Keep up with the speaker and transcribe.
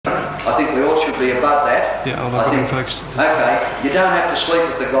I think we all should be above that. Yeah, I think, okay, you don't have to sleep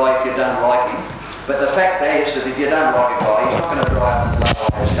with the guy if you don't like him. But the fact is that if you don't like a guy, he's not going to dry up and blow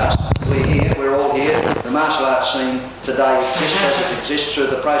like his dust. We're here, we're all here. The martial arts scene today exists as it exists through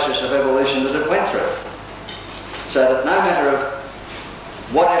the process of evolution that it went through. So that no matter of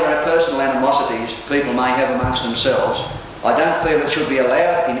whatever personal animosities people may have amongst themselves, I don't feel it should be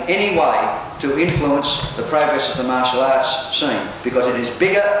allowed in any way to influence the progress of the martial arts scene, because it is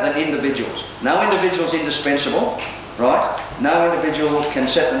bigger than individuals. No individual is indispensable, right? No individual can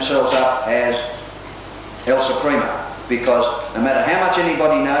set themselves up as El Supremo, because no matter how much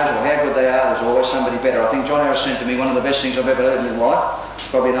anybody knows or how good they are, there's always somebody better. I think John Harris said to me, one of the best things I've ever heard in my life,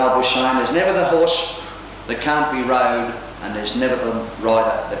 probably an old bush saying, there's never the horse that can't be rode, and there's never the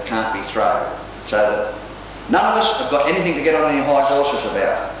rider that can't be thrown. So that none of us have got anything to get on any high horses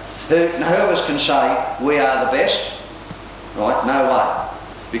about. Who of us can say we are the best? Right? No way.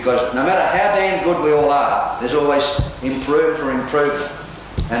 Because no matter how damn good we all are, there's always room for improvement.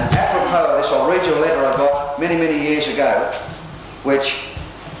 And apropos of this, I'll read you a letter I got many, many years ago, which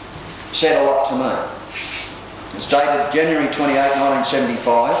said a lot to me. It's dated January 28,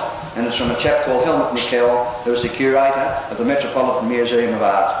 1975, and it's from a chap called Helmut Nickel, who was the curator of the Metropolitan Museum of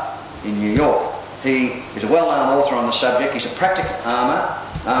Art in New York. He is a well-known author on the subject. He's a practical armourer.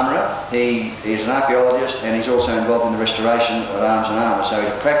 He is an archaeologist, and he's also involved in the restoration of arms and armour. So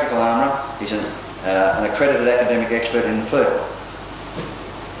he's a practical armourer. He's an accredited academic expert in the field.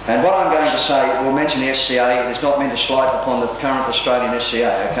 And what I'm going to say will mention the SCA. It is not meant to slight upon the current Australian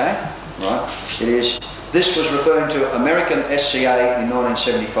SCA, okay? Right? It is. This was referring to American SCA in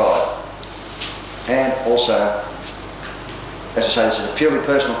 1975. And also, as I say, this is a purely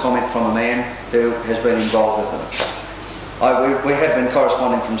personal comment from a man who has been involved with them. We had been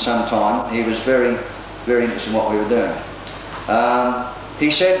corresponding from some time. He was very, very interested in what we were doing.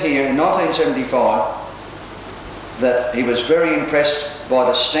 He said here in 1975 that he was very impressed by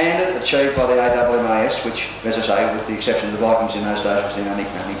the standard achieved by the AWMAS, which, as I say, with the exception of the Vikings in those days, was the only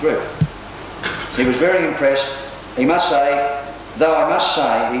group. He was very impressed. He must say, though I must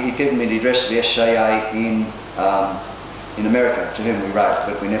say, he'd given me the address of the SCA in America, to whom we wrote,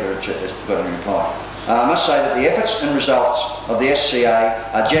 but we never got any reply. I must say that the efforts and results of the SCA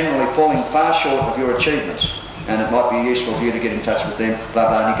are generally falling far short of your achievements, and it might be useful for you to get in touch with them, blah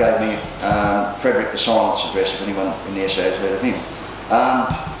blah, and he gave me Frederick the Silence address, if anyone in the SCA has heard of him.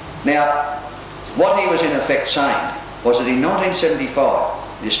 Now, what he was in effect saying was that in 1975,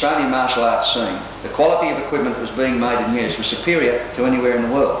 the Australian martial arts scene, the quality of equipment that was being made and used was superior to anywhere in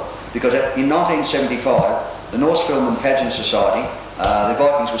the world, because in 1975, the Norse Film and Pageant Society, the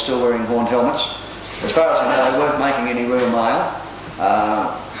Vikings were still wearing horned helmets. As far as I know, they weren't making any real mail.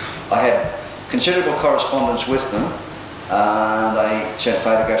 I had considerable correspondence with them. They sent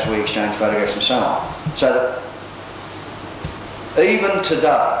photographs, we exchanged photographs and so on. So that even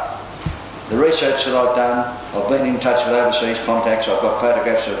today, the research that I've done, I've been in touch with overseas contacts, I've got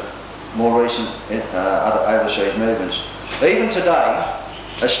photographs of more recent other overseas movements. Even today,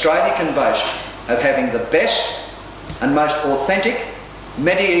 Australia can boast of having the best and most authentic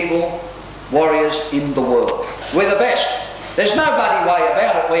medieval warriors in the world. We're the best. There's no bloody way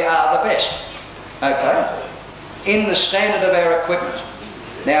about it, we are the best. Okay? In the standard of our equipment.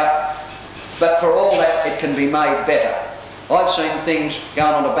 Now, but for all that, it can be made better. I've seen things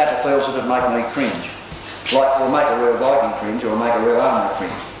going on the battlefields that would make me cringe. Like, will make a real Viking cringe or make a real armourer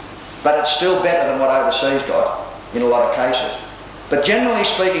cringe. But it's still better than what overseas got, in a lot of cases. But generally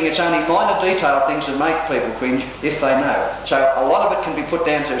speaking, it's only minor detail things that make people cringe if they know. So a lot of it can be put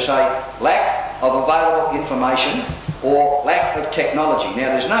down to, say, lack of available information or lack of technology. Now,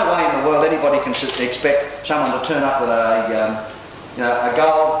 there's no way in the world anybody can expect someone to turn up with a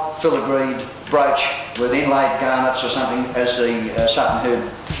gold filigreed brooch with inlaid garnets or something, as the Sutton Hood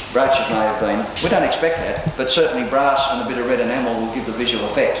brooches may have been. We don't expect that, but certainly brass and a bit of red enamel will give the visual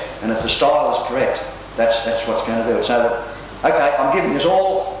effect. And if the style is correct, that's what's going to do it. So that, okay, I'm giving us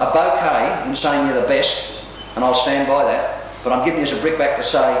all a bouquet in saying you're the best, and I'll stand by that, but I'm giving us a brickbat to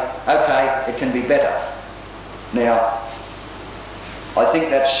say, okay, it can be better. Now, I think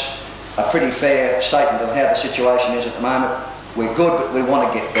that's a pretty fair statement of how the situation is at the moment. We're good, but we want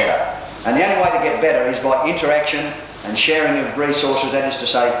to get better. And the only way to get better is by interaction and sharing of resources, that is to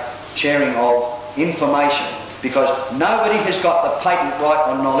say, sharing of information, because nobody has got the patent right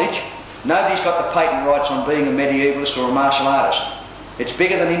on knowledge. Nobody's got the patent rights on being a medievalist or a martial artist. It's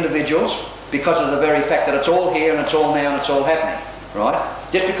bigger than individuals because of the very fact that it's all here and it's all now and it's all happening, right?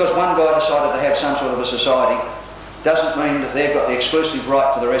 Just because one guy decided to have some sort of a society doesn't mean that they've got the exclusive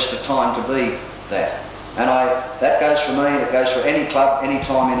right for the rest of time to be that. And that goes for me, it goes for any club, any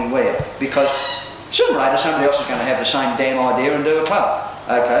time, anywhere. Because sooner or later somebody else is going to have the same damn idea and do a club.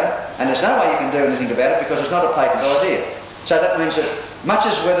 Okay? And there's no way you can do anything about it because it's not a patent idea. So that means that much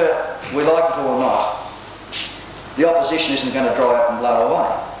as whether we like it or not, the opposition isn't going to dry up and blow away.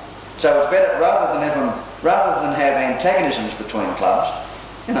 So it's better, rather than have antagonisms between clubs,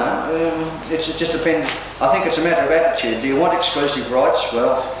 you know, it just depends. I think it's a matter of attitude. Do you want exclusive rights?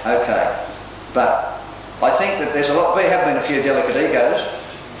 Well, okay. But I think that there have been a few delicate egos.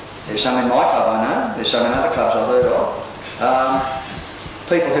 There's some in my club I know, there's some in other clubs I've heard of.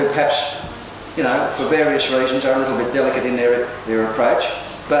 People who perhaps, you know, for various reasons are a little bit delicate in their approach.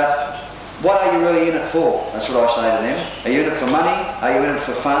 But what are you really in it for? That's what I say to them. Are you in it for money? Are you in it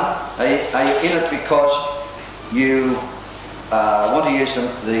for fun? Are you in it because you want to use the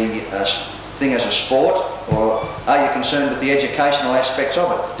thing as a sport? Or are you concerned with the educational aspects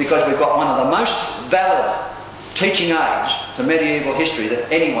of it? Because we've got one of the most valid teaching aids to medieval history that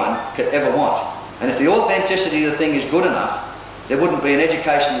anyone could ever want. And if the authenticity of the thing is good enough, there wouldn't be an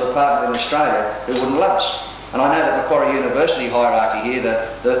educational department in Australia who wouldn't love us. And I know that Macquarie University hierarchy here,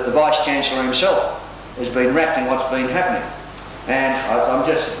 the Vice-Chancellor himself has been wrapped in what's been happening. And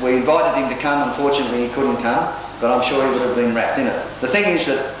we invited him to come, unfortunately he couldn't come, but I'm sure he would have been wrapped in it. The thing is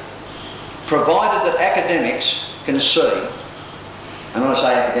that, provided that academics can see, and when I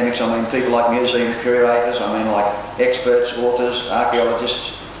say academics I mean people like museum curators, I mean like experts, authors,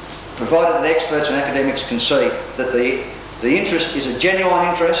 archaeologists, provided that experts and academics can see that the interest is a genuine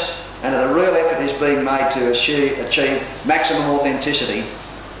interest and that a real effort is being made to achieve maximum authenticity,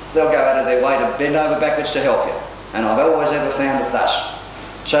 they'll go out of their way to bend over backwards to help you. And I've always ever found it thus.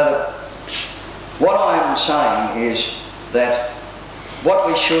 So that what I'm saying is that what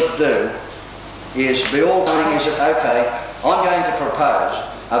we should do is be all doing is that, okay, I'm going to propose,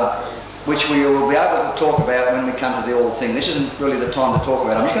 which we will be able to talk about when we come to the all thing. This isn't really the time to talk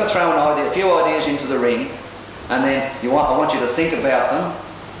about it. I'm just going to throw a few ideas into the ring, and then I want you to think about them,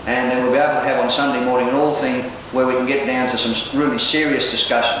 and then we'll be able to have on Sunday morning an all thing where we can get down to some really serious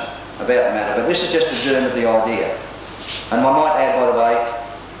discussion about the matter. But this is just a germ of the idea. And I might add, by the way,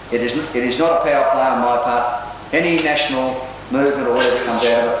 it is not a power play on my part. Any national movement or whatever comes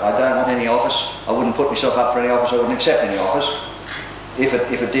out of it, I don't want any office. I wouldn't put myself up for any office. I wouldn't accept any office if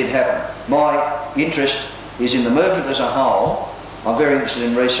it did happen. My interest is in the movement as a whole. I'm very interested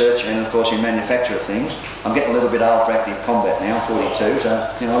in research and, of course, in manufacture of things. I'm getting a little bit old for active combat now, I'm 42, so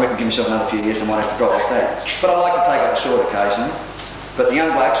you know, I reckon give myself another few years and I might have to drop off that. But I like to take up a sword occasionally. But the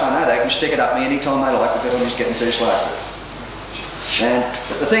young blokes, I know they can stick it up me any time they like because I'm just getting too slow for it.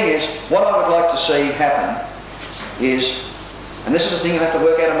 But the thing is, what I would like to see happen is, and this is the thing you have to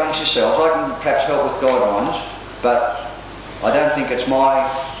work out amongst yourselves. I can perhaps help with guidelines, but I don't think it's my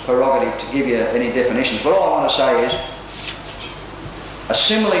prerogative to give you any definitions. But all I want to say is,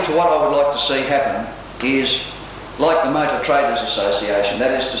 similarly to what I would like to see happen is like the Motor Traders Association.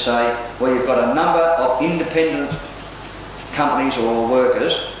 That is to say, where you've got a number of independent companies or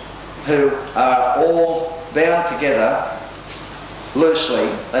workers who are all bound together loosely.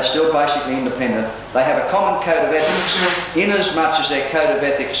 They're still basically independent. They have a common code of ethics in as much as their code of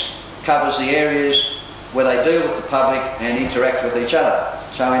ethics covers the areas where they deal with the public and interact with each other.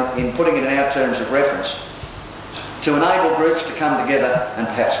 So in putting it in our terms of reference, to enable groups to come together and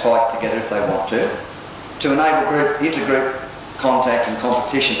perhaps fight together if they want to enable intergroup contact and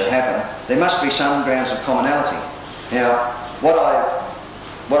competition to happen, there must be some grounds of commonality. Now, what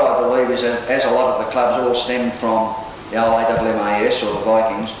I believe is that as a lot of the clubs all stem from the LAWMAS or the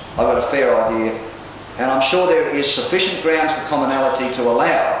Vikings, I've got a fair idea, and I'm sure there is sufficient grounds for commonality to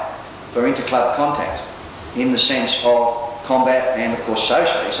allow for inter-club contact in the sense of combat and, of course,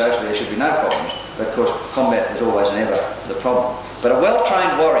 socially. Socially there should be no problems, but of course combat is always and ever the problem. But a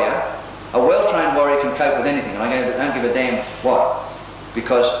well-trained warrior can cope with anything, and I don't give a damn what.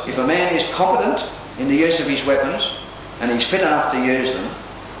 Because if a man is competent in the use of his weapons, and he's fit enough to use them,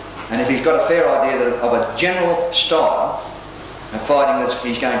 and if he's got a fair idea of a general style of fighting that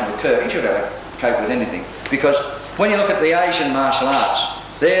he's going to occur, he should be able to cope with anything. Because when you look at the Asian martial arts,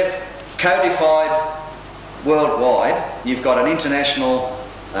 they've codified worldwide. You've got an international,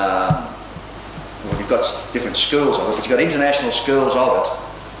 well, you've got different schools of it, but you've got international schools of it,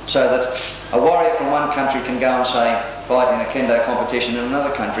 so that a warrior from one country can go and say, fight in a kendo competition in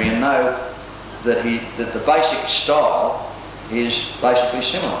another country and know that the basic style is basically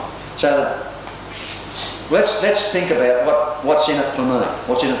similar. So that let's think about what's in it for me,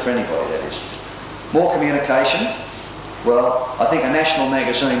 what's in it for anybody, that is. More communication, Well, I think a national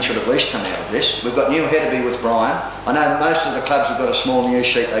magazine should at least come out of this. We've got New Headeby with Brian. I know most of the clubs have got a small news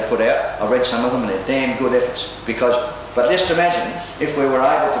sheet they put out. I read some of them and they're damn good efforts. But just imagine if we were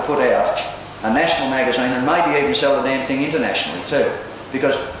able to put out a national magazine and maybe even sell the damn thing internationally too.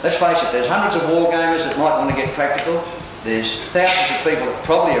 Because let's face it, there's hundreds of war gamers that might want to get practical. There's thousands of people that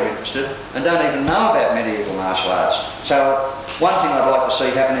probably are interested and don't even know about medieval martial arts. So one thing I'd like to see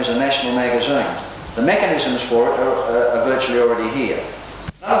happen is a national magazine. The mechanisms for it are virtually already here.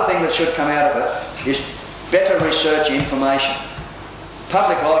 Another thing that should come out of it is better research information.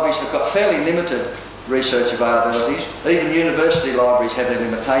 Public libraries have got fairly limited research availabilities. Even university libraries have their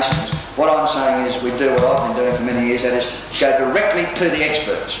limitations. What I'm saying is we do what I've been doing for many years, that is go directly to the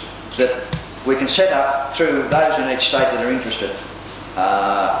experts. That we can set up through those in each state that are interested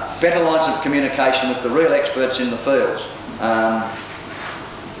better lines of communication with the real experts in the fields.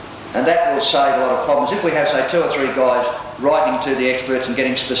 And that will save a lot of problems. If we have, say, 2 or 3 guys writing to the experts and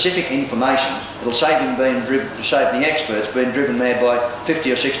getting specific information, it'll save the experts being driven there by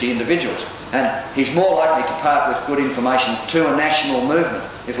 50 or 60 individuals. And he's more likely to part with good information to a national movement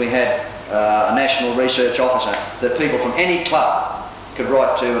if we had a national research officer that people from any club could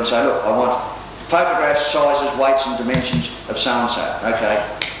write to and say, look, I want photographs, sizes, weights and dimensions of so-and-so. Okay,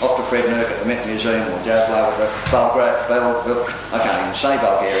 off to Fred Nurk at the Met Museum or Joe Blow at the I can't even say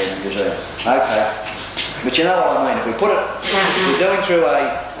Bulgarian Museum. Okay, but you know what I mean. If we put it, if we're doing through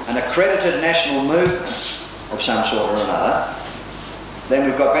an accredited national movement of some sort or another, then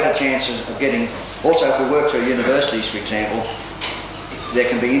we've got better chances of getting, also if we work through universities, for example, there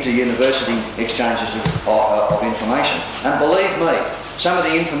can be inter-university exchanges of information. And believe me, some of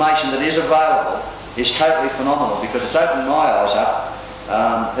the information that is available is totally phenomenal because it's opened my eyes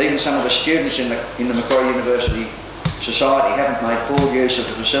up. Even some of the students in the Macquarie University Society haven't made full use of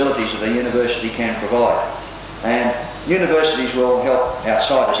the facilities that a university can provide. And universities will help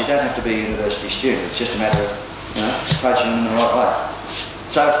outsiders. You don't have to be a university student. It's just a matter of approaching them in the right way.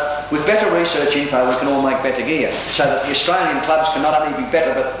 So with better research info we can all make better gear so that the Australian clubs can not only be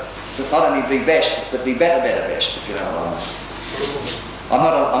better but not only be best but be better best, if you know what I mean. I'm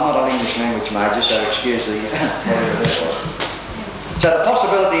not an English language major, so excuse the whatever that was. So the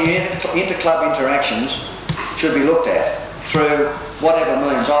possibility of inter-club interactions should be looked at through whatever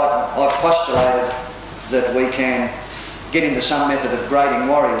means. I've postulated that we can get into some method of grading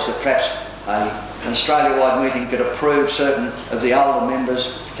warriors, that perhaps an Australia-wide meeting could approve certain of the older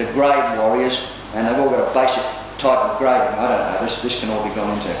members to grade warriors, and they've all got a basic type of grading. I don't know, this can all be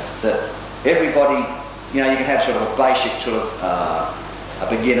gone into. That everybody, you can have sort of a basic sort of a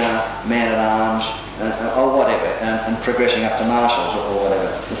beginner, man-at-arms, or whatever, and progressing up to marshals or whatever.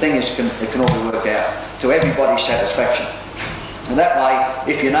 The thing is, it can all be worked out to everybody's satisfaction. And that way,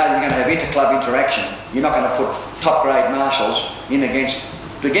 if you know you're going to have inter-club interaction, you're not going to put top-grade marshals in against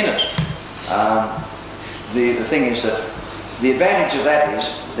beginners. The thing is that the advantage of that is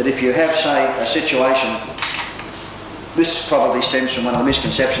that if you have, say, a situation, this probably stems from one of the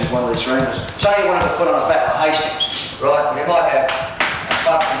misconceptions of one of these roomers. Say you wanted to put on a battle of Hastings, right? And you might have a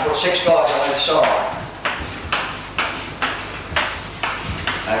club and put 6 guys on each side.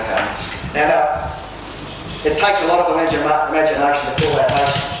 Okay. Now, it takes a lot of imagination to pull that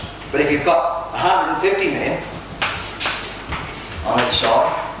Hastings. But if you've got 150 men on each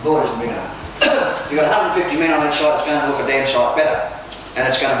side, board isn't big enough. You've got 150 men on each side, it's going to look a damn sight better. And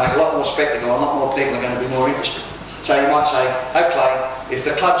it's going to make a lot more spectacle, and a lot more people are going to be more interested. So you might say, okay, if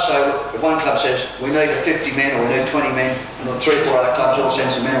the clubs say, look, if one club says we need 50 men or we need 20 men, and 3 or 4 other clubs all send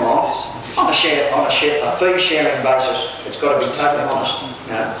some men along, on a fee sharing basis, it's got to be totally honest,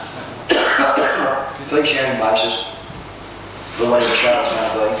 fee sharing basis, the way the show is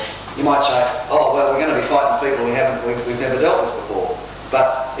going to be. You might say, oh well, we're going to be fighting people we've never dealt with before.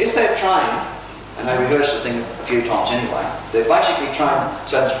 But if they're trained, and they rehearse the thing a few times anyway, they're basically trained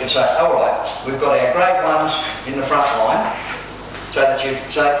so that you can say, all right, we've got our grade ones in the front line, so that you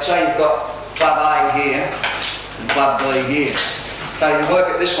say you've got Club A here and Club B here. So you work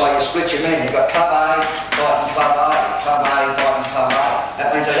it this way, you split your men, you've got Club A fighting Club A, Club A fighting Club A.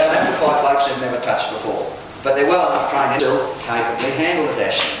 That means they don't have to fight blokes they've never touched before. But they're well enough trained to still capably handle the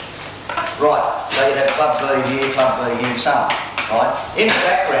dashing. Right, so you'd have Club B here, Club B here and so on. Right? In the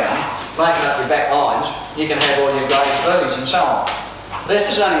background, making up your back lines, you can have all your grades, Bs and so on. This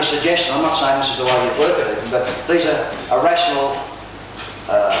is only a suggestion, I'm not saying this is the way you work it even, but these are rational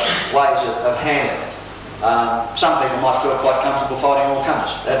ways of handling it. Some people might feel quite comfortable fighting all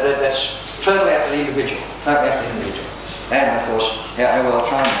comers. That's totally up to the individual. Totally up to the individual. And of course, how well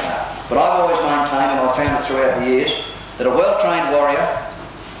trained they are. But I've always maintained, and I've found it throughout the years, that a well-trained warrior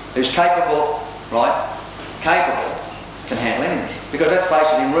who's capable, right, capable can handle anything. Because let's face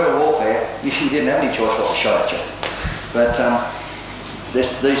it, in real warfare, you didn't have any choice what was shot at you. But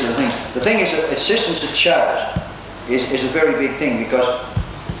these are the things. The thing is that assistance at shows is a very big thing, because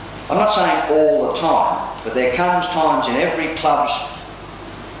I'm not saying all the time, but there comes times in every club's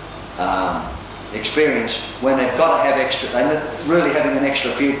experience when they've got to have extra, and really having an extra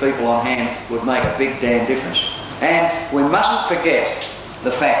few people on hand would make a big damn difference. And we mustn't forget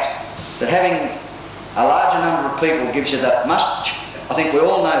the fact that having a larger number of people gives you that much. I think we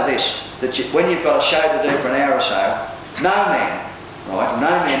all know this, that when you've got a show to do for an hour or so, no man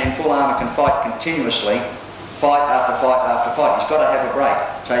in full armour can fight continuously, fight after fight after fight. He's got to have a break.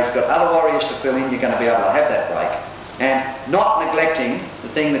 So if you've got other warriors to fill in, you're going to be able to have that break. And not neglecting the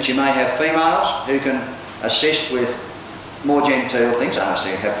thing that you may have females who can assist with more genteel things. I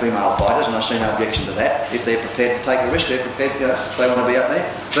see have female fighters, and I see no objection to that. If they're prepared to take a risk, they're prepared, if they want to be up there.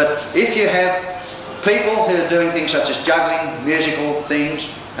 But if you have people who are doing things such as juggling, musical things,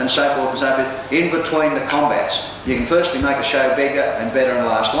 and so forth and so forth, in between the combats, you can firstly make a show bigger and better and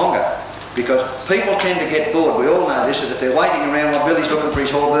last longer. Because people tend to get bored. We all know this, that if they're waiting around while Billy's looking for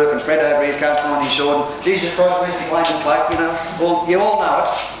his hauberk and Fred over here can't find his sword, and Jesus Christ, where's my flaming cloak, you know, well, you all know it.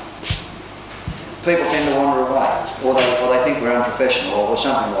 People tend to wander away, or they think we're unprofessional or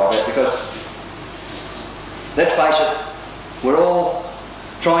something like that, because, let's face it, we're all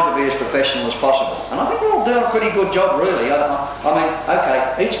trying to be as professional as possible. And I think we're all doing a pretty good job, really. I mean,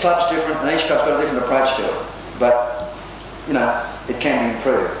 okay, each club's different and each club's got a different approach to it, but, you know, it can be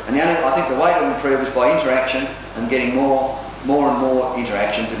improved. And I think the way to improve is by interaction and getting more and more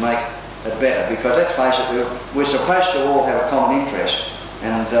interaction to make it better. Because let's face it, we're supposed to all have a common interest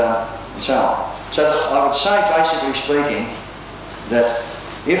and so on. So I would say, basically speaking, that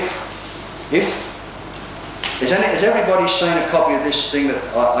has everybody seen a copy of this thing that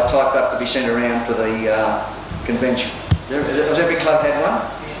I typed up to be sent around for the convention? Has every club had one?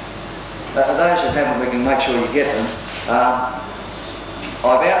 For those that haven't, we can make sure you get them.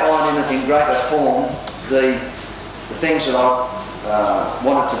 I've outlined in greater form the things that I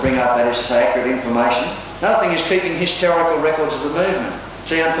wanted to bring up, that is to say, accurate information. Another thing is keeping historical records of the movement.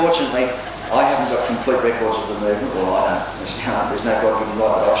 See, unfortunately, I haven't got complete records of the movement. Well, I don't. There's no God-given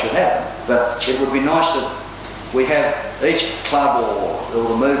right that I should have them. But it would be nice that we have, each club or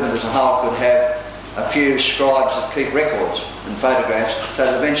the movement as a whole could have a few scribes that keep records and photographs, so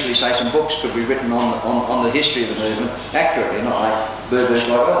that eventually, say, some books could be written on the history of the movement accurately, not like boo-boos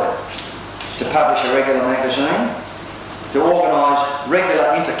like I do. To publish a regular magazine, to organise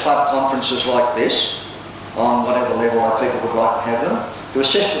regular inter-club conferences like this, on whatever level people would like to have them, to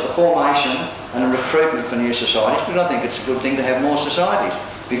assist with the formation and recruitment for new societies, because I think it's a good thing to have more societies,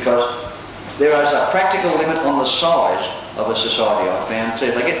 because there is a practical limit on the size of a society, I've found too.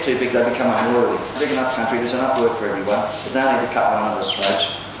 If they get too big, they become unruly. Big enough country, there's enough work for everyone. They don't need to cut one another's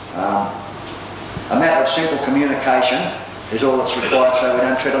throats. A matter of simple communication is all that's required, so we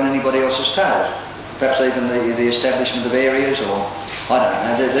don't tread on anybody else's toes. Perhaps even the establishment of areas, or I don't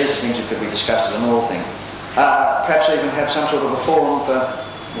know. These are things that could be discussed as a normal thing. Perhaps even have some sort of a forum for,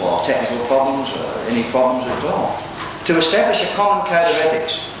 well, technical problems or any problems at all. To establish a common code of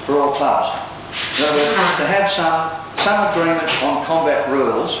ethics for all clubs. In other words, to have some agreement on combat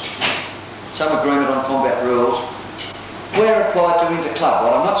rules, where applied to inter-club.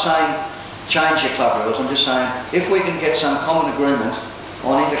 Well, I'm not saying change your club rules, I'm just saying if we can get some common agreement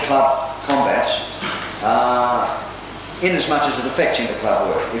on inter-club combats, in as much as it affects inter-club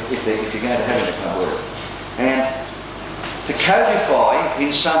work, if you're going to have inter-club work. And to codify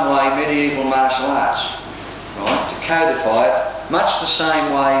in some way medieval martial arts, right? To codify it much the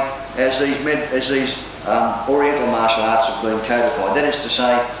same way as these Oriental martial arts have been codified. That is to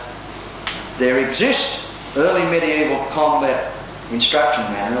say, there exist early medieval combat instruction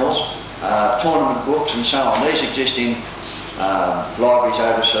manuals, tournament books and so on. These exist in libraries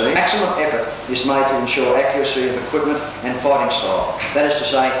overseas. Maximum effort is made to ensure accuracy of equipment and fighting style. That is to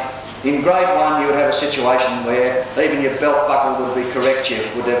say, in grade 1 you would have a situation where even your belt buckle would be correct, you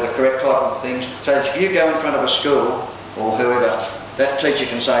would have the correct type of things. So that if you go in front of a school or whoever, that teacher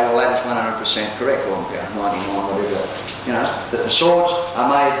can say, well, that is 100% correct, or 99, whatever. You know, that the swords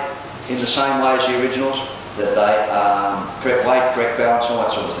are made in the same way as the originals, that they correct weight, correct balance, all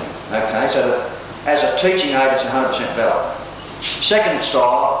that sort of thing. Okay, so that as a teaching aid, it's 100% valid. Second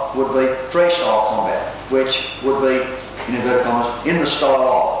style would be freestyle combat, which would be, in inverted commas, in the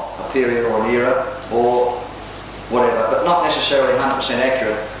style of a period or an era or whatever, but not necessarily 100%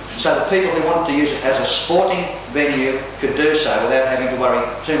 accurate. So that people who wanted to use it as a sporting venue could do so without having to worry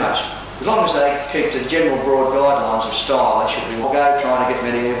too much. As long as they keep the general broad guidelines of style, they should be all go trying to get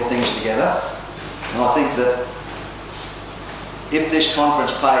medieval things together. And I think that if this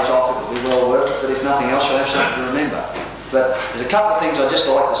conference pays off, it will be well worth it, but if nothing else, you'll have something to remember. But there's a couple of things I'd just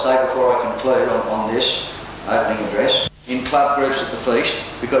like to say before I conclude on this opening address. In club groups at the feast,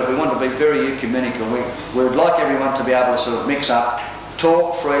 because we want to be very ecumenical, we would like everyone to be able to sort of mix up,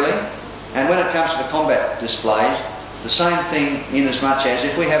 talk freely, and when it comes to the combat displays, the same thing in as much as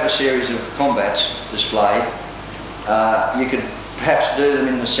if we have a series of combats displayed, you could perhaps do them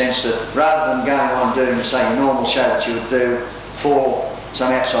in the sense that rather than going on doing, say, a normal show that you would do for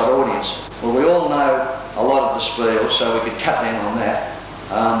some outside audience. Well, we all know a lot of the spiels, so we could cut down on that.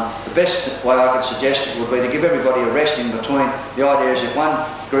 The best way I could suggest it would be to give everybody a rest in between. The idea is if one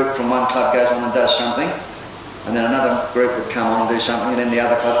group from one club goes on and does something, and then another group would come on and do something, and then the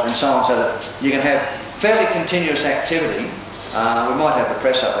other club, and so on, so that you can have fairly continuous activity. We might have the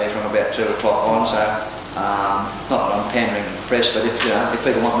press up there from about 2 o'clock on, so not that I'm pandering to the press, but if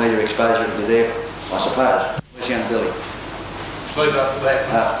people want media exposure to be there, I suppose. Where's young Billy? Sleep up the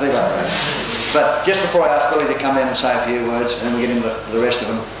back. Sleep up the back. But just before I ask Billy to come in and say a few words, and we get into the rest of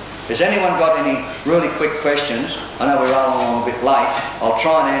them, has anyone got any really quick questions? I know we're rolling along a bit late. I'll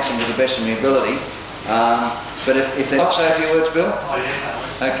try and answer them to the best of my ability. But if they say a few words, Bill? Oh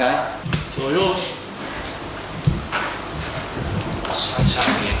yeah. Okay. It's all yours.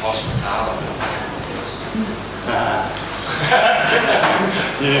 Something in hospitality.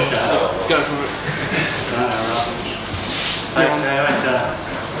 Yeah. Go for it.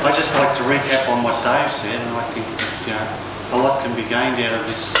 I'd just like to recap on what Dave said, and I think a lot can be gained out of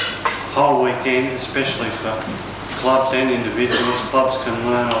this whole weekend, especially for clubs and individuals. Clubs can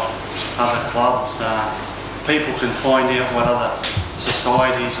learn off other clubs. People can find out what other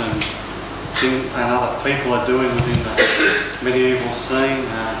societies and other people are doing within the medieval scene.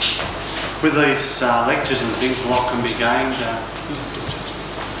 With these lectures and things, a lot can be gained.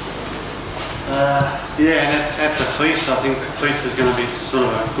 Yeah, and at the feast, I think the feast is going to be sort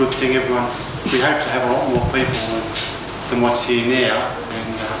of a good thing. We hope to have a lot more people than what's here now,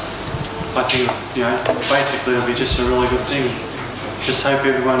 and I think basically it'll be just a really good thing. Just hope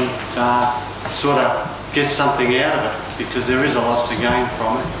everyone sort of gets something out of it, because there is a lot to gain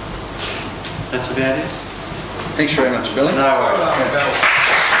from it. That's about it. Thanks very much, Billy. No worries.